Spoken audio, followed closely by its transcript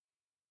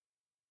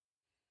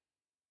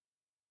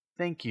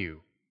Thank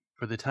you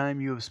for the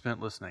time you have spent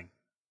listening.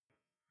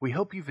 We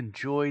hope you've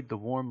enjoyed the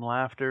warm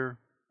laughter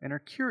and are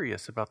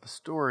curious about the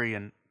story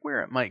and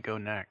where it might go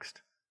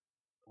next.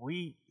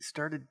 We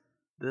started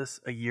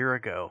this a year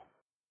ago,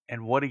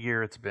 and what a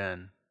year it's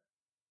been.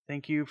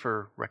 Thank you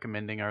for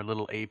recommending our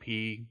little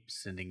AP,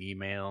 sending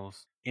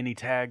emails, any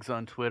tags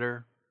on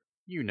Twitter.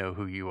 You know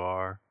who you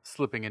are,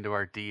 slipping into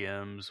our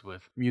DMs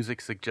with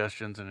music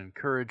suggestions and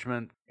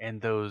encouragement,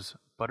 and those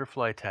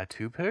butterfly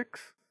tattoo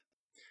pics.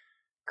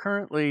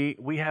 Currently,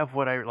 we have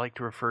what I like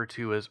to refer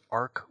to as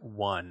Arc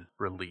 1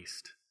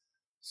 released.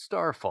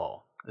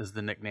 Starfall is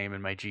the nickname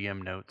in my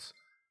GM notes,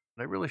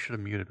 but I really should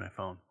have muted my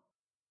phone.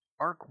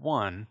 Arc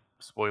 1,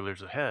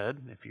 spoilers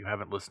ahead, if you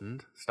haven't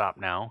listened, stop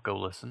now, go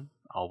listen,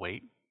 I'll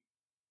wait.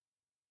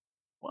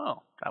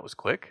 Well, that was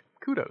quick.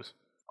 Kudos.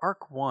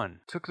 Arc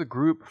 1 took the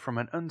group from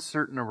an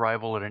uncertain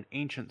arrival at an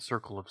ancient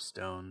circle of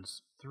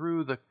stones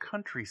through the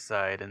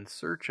countryside in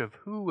search of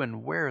who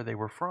and where they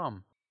were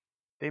from.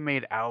 They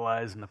made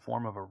allies in the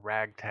form of a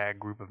ragtag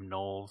group of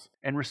gnolls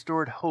and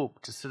restored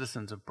hope to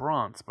citizens of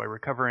Bronze by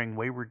recovering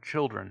wayward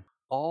children,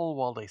 all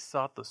while they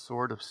sought the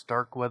sword of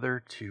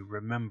Starkweather to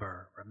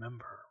remember.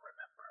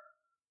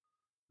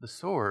 The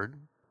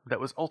sword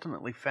that was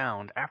ultimately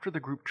found after the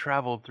group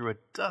traveled through a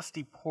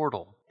dusty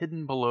portal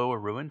hidden below a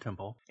ruined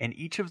temple, and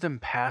each of them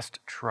passed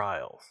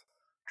trials.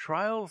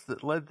 Trials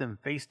that led them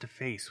face to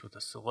face with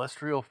a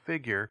celestial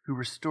figure who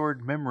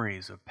restored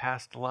memories of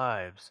past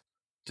lives.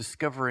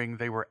 Discovering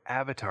they were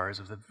avatars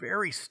of the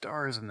very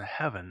stars in the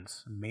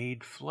heavens,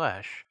 made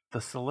flesh, the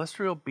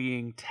celestial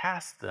being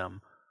tasked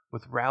them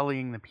with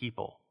rallying the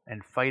people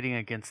and fighting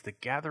against the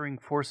gathering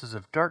forces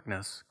of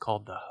darkness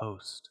called the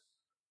Host.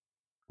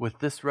 With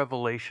this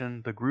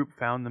revelation, the group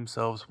found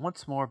themselves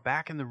once more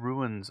back in the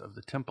ruins of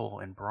the temple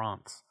in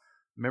Bronze,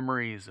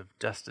 memories of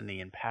destiny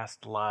and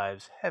past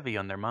lives heavy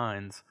on their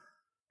minds,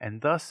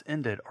 and thus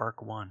ended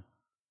Arc 1.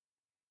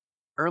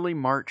 Early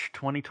March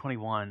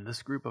 2021,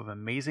 this group of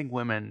amazing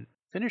women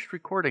finished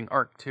recording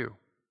Arc 2.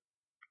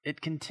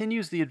 It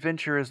continues the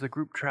adventure as the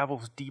group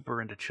travels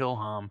deeper into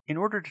Chilham in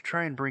order to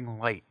try and bring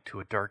light to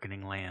a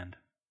darkening land.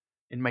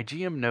 In my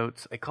GM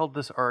notes, I called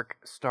this arc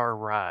Star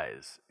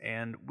Rise,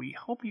 and we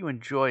hope you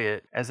enjoy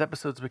it as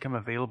episodes become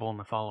available in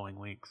the following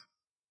weeks.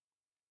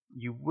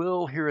 You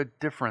will hear a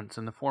difference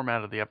in the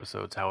format of the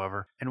episodes,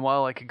 however, and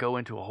while I could go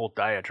into a whole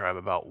diatribe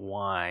about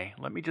why,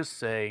 let me just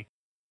say,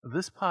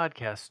 this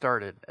podcast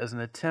started as an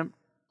attempt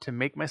to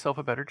make myself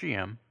a better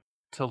GM,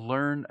 to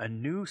learn a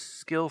new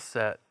skill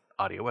set,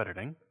 audio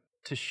editing,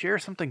 to share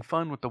something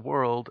fun with the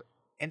world,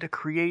 and to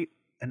create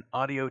an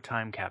audio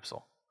time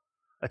capsule.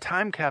 A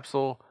time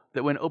capsule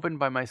that when opened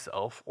by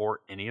myself or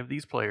any of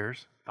these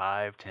players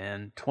 5,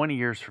 10, 20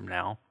 years from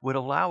now would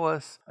allow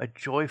us a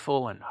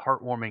joyful and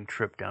heartwarming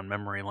trip down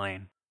memory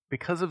lane.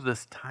 Because of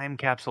this time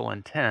capsule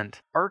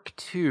intent, Arc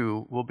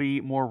 2 will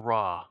be more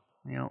raw,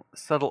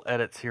 subtle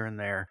edits here and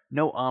there,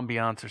 no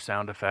ambiance or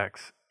sound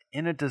effects,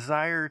 in a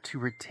desire to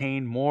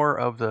retain more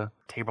of the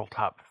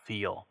tabletop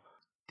feel.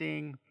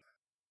 Ding.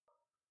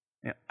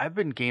 I've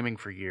been gaming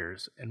for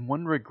years, and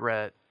one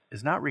regret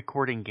is not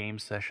recording game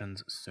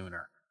sessions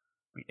sooner.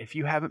 If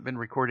you haven't been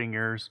recording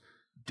yours,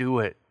 do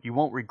it. You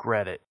won't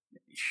regret it.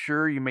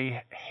 Sure, you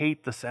may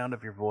hate the sound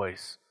of your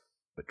voice,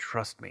 but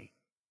trust me,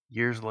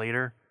 years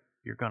later,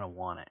 you're going to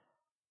want it.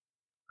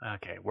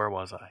 Okay, where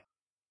was I?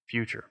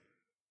 Future.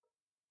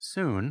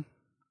 Soon,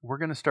 we're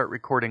going to start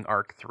recording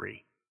Arc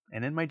 3,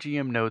 and in my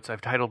GM notes, I've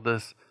titled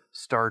this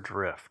Star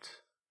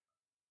Drift.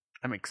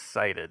 I'm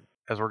excited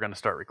as we're going to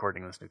start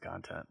recording this new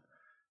content.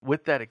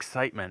 With that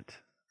excitement,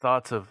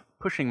 thoughts of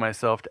pushing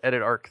myself to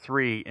edit Arc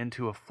 3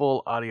 into a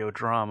full audio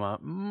drama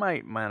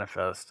might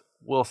manifest.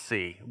 We'll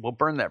see. We'll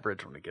burn that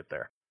bridge when we get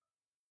there.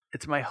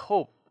 It's my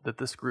hope that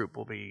this group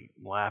will be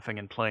laughing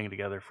and playing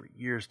together for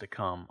years to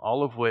come,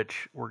 all of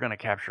which we're going to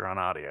capture on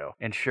audio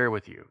and share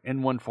with you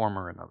in one form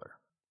or another.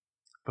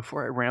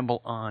 Before I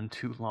ramble on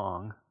too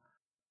long,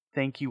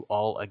 thank you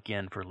all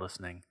again for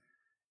listening.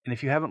 And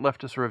if you haven't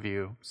left us a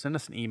review, send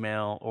us an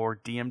email or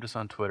DM'd us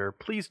on Twitter.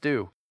 Please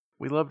do.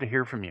 We love to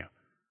hear from you.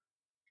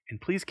 And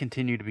please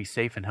continue to be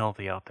safe and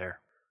healthy out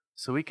there,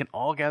 so we can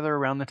all gather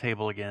around the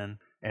table again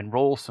and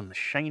roll some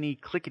shiny,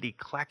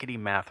 clickety-clackety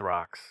math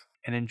rocks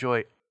and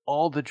enjoy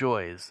all the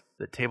joys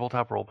that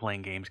tabletop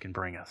role-playing games can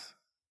bring us.